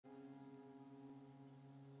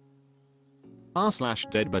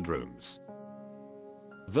r/DeadBedrooms.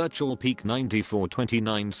 Virtual Peak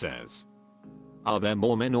 9429 says, are there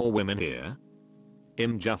more men or women here?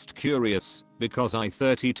 I'm just curious, because I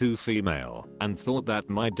 32 female and thought that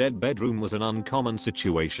my dead bedroom was an uncommon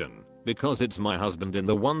situation, because it's my husband in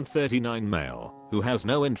the 139 male, who has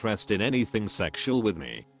no interest in anything sexual with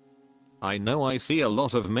me. I know I see a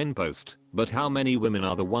lot of men post, but how many women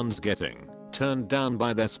are the ones getting turned down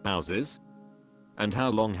by their spouses? And how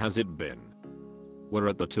long has it been? We're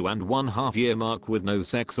at the 2.5 year mark with no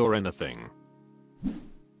sex or anything.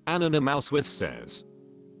 Anonymous says,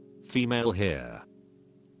 female here.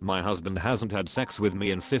 My husband hasn't had sex with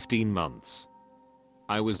me in 15 months.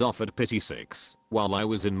 I was offered pity sex. While I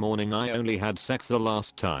was in mourning, I only had sex the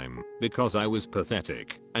last time because I was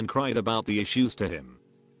pathetic and cried about the issues to him.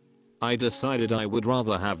 I decided I would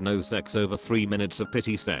rather have no sex over 3 minutes of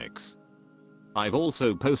pity sex. I've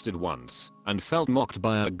also posted once and felt mocked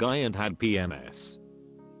by a guy and had PMS.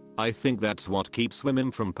 I think that's what keeps women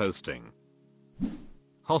from posting.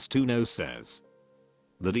 Hostuno says,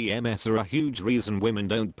 the DMs are a huge reason women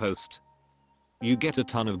don't post. You get a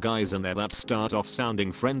ton of guys in there that start off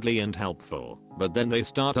sounding friendly and helpful, but then they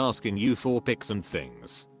start asking you for pics and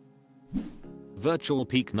things. Virtual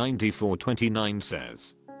Peak 9429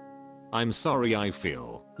 says, I'm sorry, I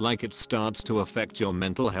feel like it starts to affect your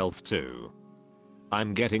mental health too.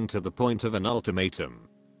 I'm getting to the point of an ultimatum.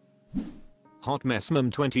 Hot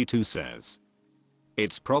Messmum 22 says,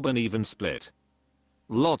 it's prob an even split.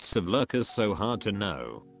 Lots of lurkers, so hard to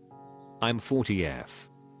know. I'm 40F.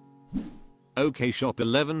 OK Shop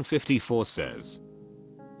 1154 says,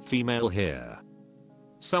 female here.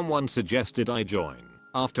 Someone suggested I join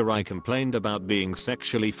after I complained about being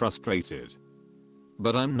sexually frustrated.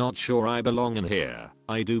 But I'm not sure I belong in here.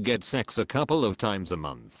 I do get sex a couple of times a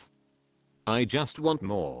month. I just want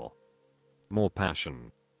more. More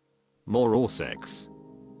passion. More raw sex.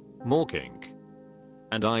 More kink.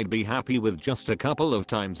 And I'd be happy with just a couple of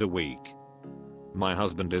times a week. My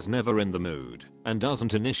husband is never in the mood and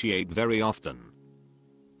doesn't initiate very often.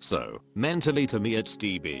 So, mentally to me it's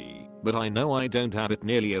DB, but I know I don't have it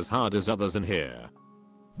nearly as hard as others in here.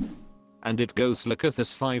 And it goes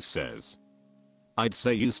Lacathus 5 says, I'd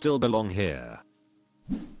say you still belong here.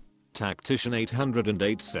 Tactician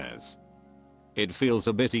 808 says, it feels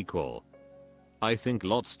a bit equal. I think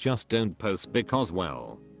lots just don't post because,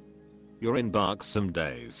 well, you're in barks some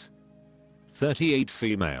days. 38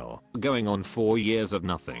 female, going on 4 years of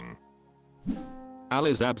nothing.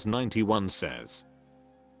 Alizabs 91 says,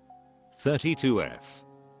 32F.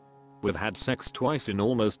 We've had sex twice in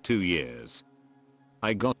almost 2 years.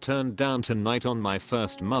 I got turned down tonight on my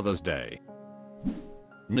first Mother's Day.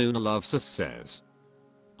 Nuna Lovesus says,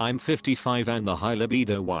 I'm 55 and the high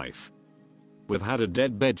libido wife. We've had a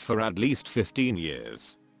dead bed for at least 15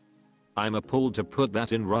 years. I'm appalled to put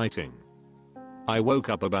that in writing. I woke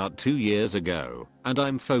up about 2 years ago and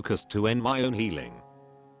I'm focused to end my own healing.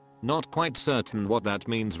 Not quite certain what that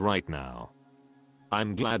means right now.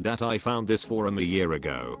 I'm glad that I found this forum a year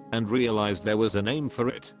ago and realized there was a name for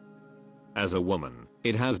it. As a woman,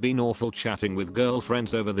 it has been awful chatting with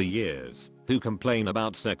girlfriends over the years who complain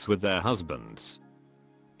about sex with their husbands.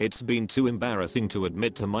 It's been too embarrassing to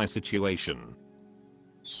admit to my situation.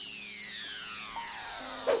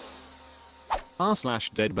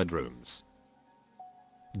 r/DeadBedrooms.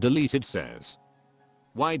 Deleted says,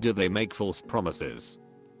 why do they make false promises?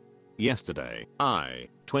 Yesterday, I,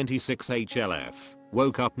 26HLF,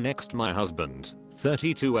 woke up next my husband,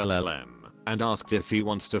 32LLM, and asked if he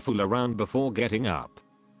wants to fool around before getting up.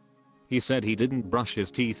 He said he didn't brush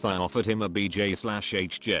his teeth. I offered him a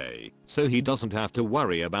BJ/HJ, so he doesn't have to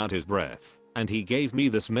worry about his breath, and he gave me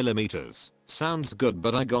this millimeters. Sounds good,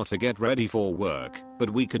 but I gotta get ready for work, but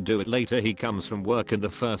we could do it later. He comes from work and the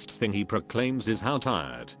first thing he proclaims is how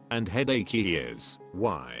tired and headachy he is.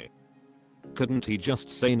 Why? Couldn't he just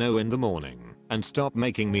say no in the morning and stop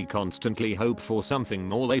making me constantly hope for something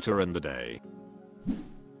more later in the day?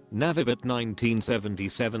 Navibit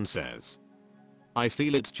 1977 says, I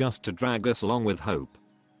feel it's just to drag us along with hope.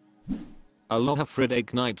 Aloha Friday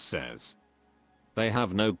Knight says, they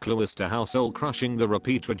have no clue as to how soul crushing the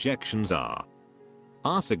repeat rejections are.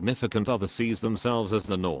 Our significant other sees themselves as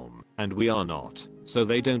the norm, and we are not, so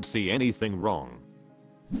they don't see anything wrong.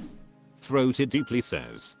 Throated Deeply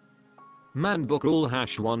says, man book rule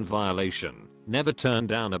 #1 violation, never turn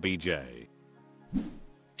down a BJ.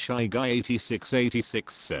 Shy Guy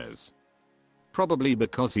 8686 says, probably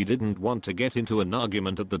because he didn't want to get into an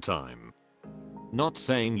argument at the time. Not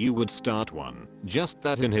saying you would start one, just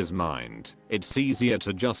that in his mind, it's easier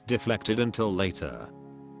to just deflect it until later.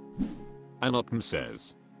 Anopm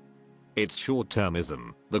says, It's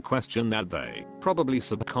short-termism. The question that they, probably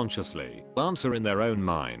subconsciously, answer in their own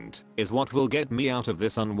mind is, what will get me out of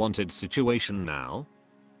this unwanted situation now?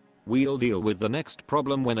 We'll deal with the next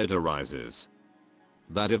problem when it arises.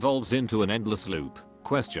 That evolves into an endless loop.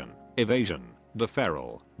 Question, evasion,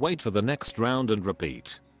 deferral, wait for the next round and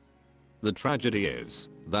repeat. The tragedy is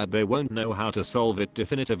that they won't know how to solve it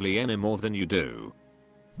definitively any more than you do.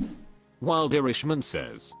 Wild Irishman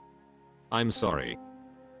says, I'm sorry.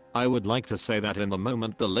 I would like to say that in the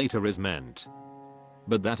moment the later is meant.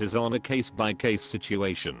 But that is on a case-by-case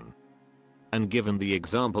situation. And given the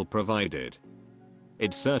example provided,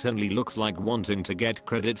 it certainly looks like wanting to get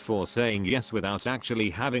credit for saying yes without actually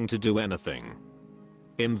having to do anything.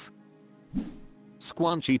 Inv.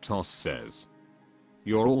 Squanchy Toss says,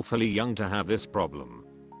 you're awfully young to have this problem.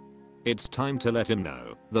 It's time to let him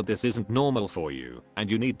know that this isn't normal for you and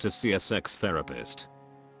you need to see a sex therapist.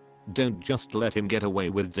 Don't just let him get away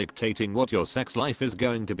with dictating what your sex life is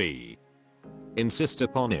going to be. Insist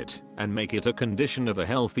upon it and make it a condition of a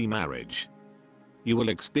healthy marriage. You will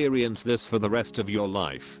experience this for the rest of your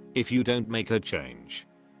life if you don't make a change.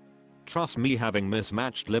 Trust me, having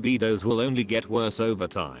mismatched libidos will only get worse over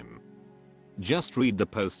time. Just read the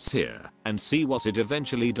posts here and see what it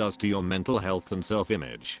eventually does to your mental health and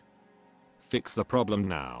self-image. Fix the problem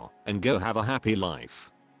now and go have a happy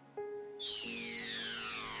life.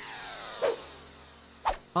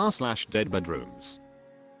 r/DeadBedrooms.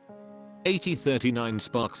 8039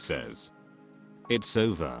 Sparks says, it's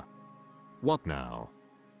over. What now?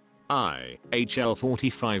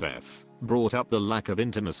 HL45F brought up the lack of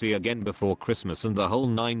intimacy again before Christmas and the whole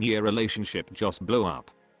 9-year relationship just blew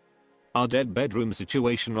up. Our dead bedroom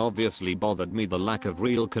situation obviously bothered me. The lack of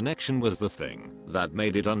real connection was the thing that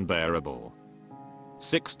made it unbearable.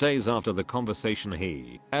 6 days after the conversation,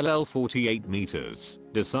 he, LL 48 meters,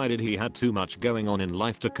 decided he had too much going on in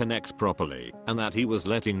life to connect properly and that he was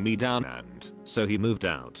letting me down, and so he moved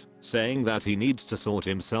out, saying that he needs to sort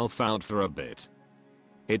himself out for a bit.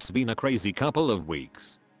 It's been a crazy couple of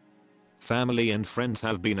weeks. Family and friends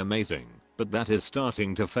have been amazing, but that is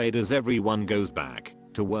starting to fade as everyone goes back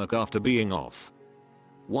to work after being off.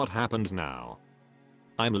 What happens now?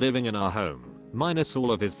 I'm living in our home, minus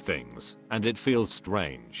all of his things, and it feels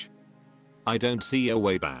strange. I don't see a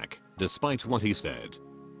way back, despite what he said.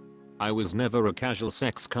 I was never a casual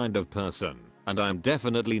sex kind of person, and I'm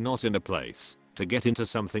definitely not in a place to get into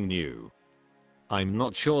something new. I'm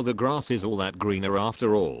not sure the grass is all that greener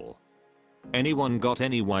after all. Anyone got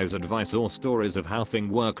any wise advice or stories of how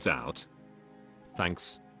things worked out?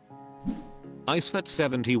 Thanks.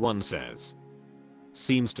 IceFet71 says,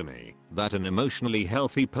 seems to me that an emotionally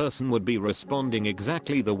healthy person would be responding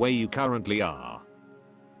exactly the way you currently are.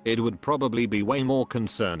 It would probably be way more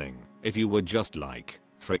concerning if you were just like,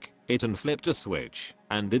 frick it, and flipped a switch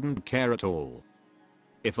and didn't care at all.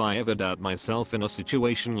 If I ever doubt myself in a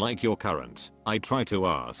situation like your current, I try to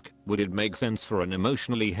ask, would it make sense for an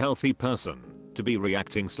emotionally healthy person to be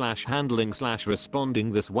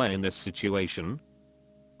reacting/handling/responding this way in this situation?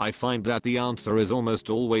 I find that the answer is almost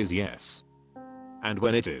always yes. And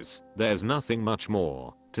when it is, there's nothing much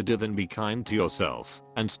more to do than be kind to yourself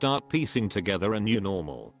and start piecing together a new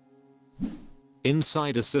normal.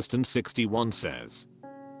 Inside Assistant 61 says,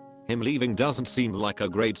 him leaving doesn't seem like a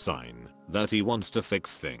great sign that he wants to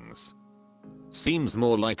fix things. Seems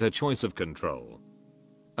more like a choice of control.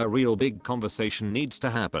 A real big conversation needs to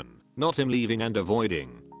happen, not him leaving and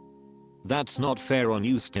avoiding. That's not fair on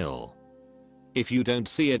you still. If you don't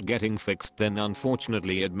see it getting fixed, then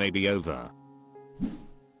unfortunately it may be over.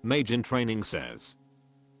 Mage in Training says,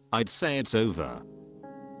 I'd say it's over.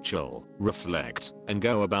 Chill, reflect, and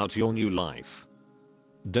go about your new life.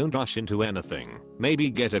 Don't rush into anything, maybe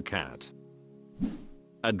get a cat.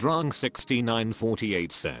 Adrang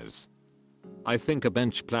 6948 says, I think a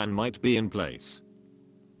bench plan might be in place.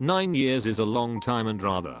 9 years is a long time, and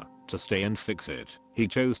rather to stay and fix it, he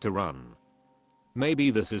chose to run.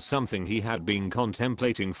 Maybe this is something he had been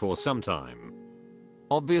contemplating for some time.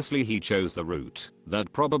 Obviously he chose the route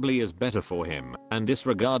that probably is better for him and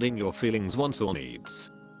disregarding your feelings, wants or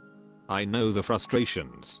needs. I know the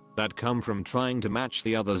frustrations that come from trying to match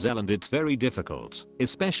the others, and it's very difficult,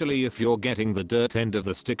 especially if you're getting the dirt end of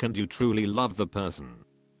the stick and you truly love the person.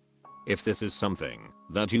 If this is something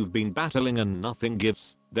that you've been battling and nothing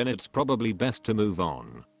gives, then it's probably best to move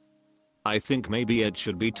on. I think maybe it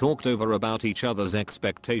should be talked over about each other's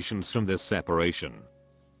expectations from this separation.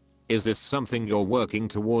 Is this something you're working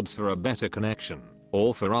towards for a better connection,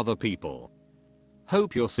 or for other people?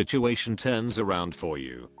 Hope your situation turns around for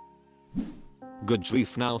you. Good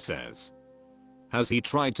Grief now says, has he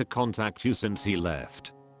tried to contact you since he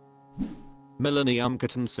left? Melanie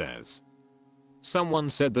Umkerton says,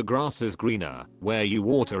 someone said the grass is greener where you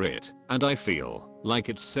water it, and I feel like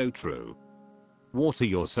it's so true. Water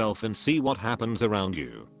yourself and see what happens around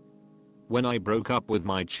you. When I broke up with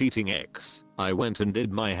my cheating ex, I went and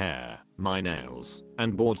did my hair, my nails,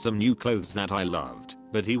 and bought some new clothes that I loved,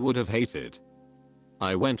 but he would have hated.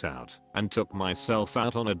 I went out and took myself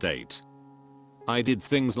out on a date. I did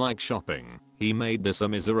things like shopping. He made this a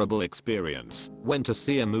miserable experience, went to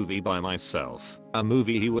see a movie by myself, a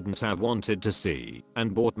movie he wouldn't have wanted to see,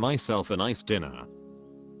 and bought myself a nice dinner.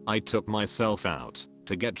 I took myself out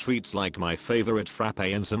to get treats like my favorite frappe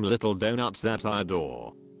and some little donuts that I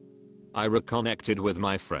adore. I reconnected with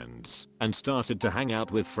my friends and started to hang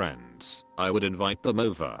out with friends. I would invite them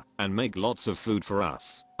over and make lots of food for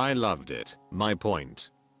us. I loved it. My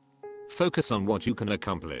point. Focus on what you can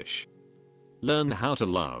accomplish. Learn how to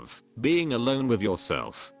love being alone with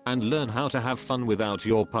yourself, and learn how to have fun without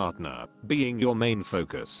your partner being your main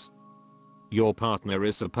focus. Your partner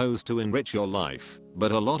is supposed to enrich your life,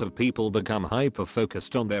 but a lot of people become hyper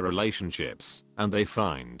focused on their relationships, and they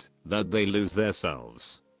find that they lose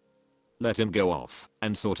themselves. Let him go off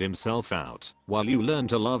and sort himself out while you learn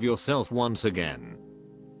to love yourself once again.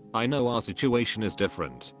 I know our situation is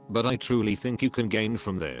different, but I truly think you can gain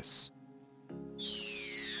from this.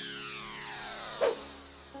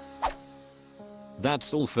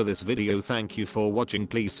 That's all for this video. Thank you for watching.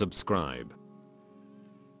 Please subscribe.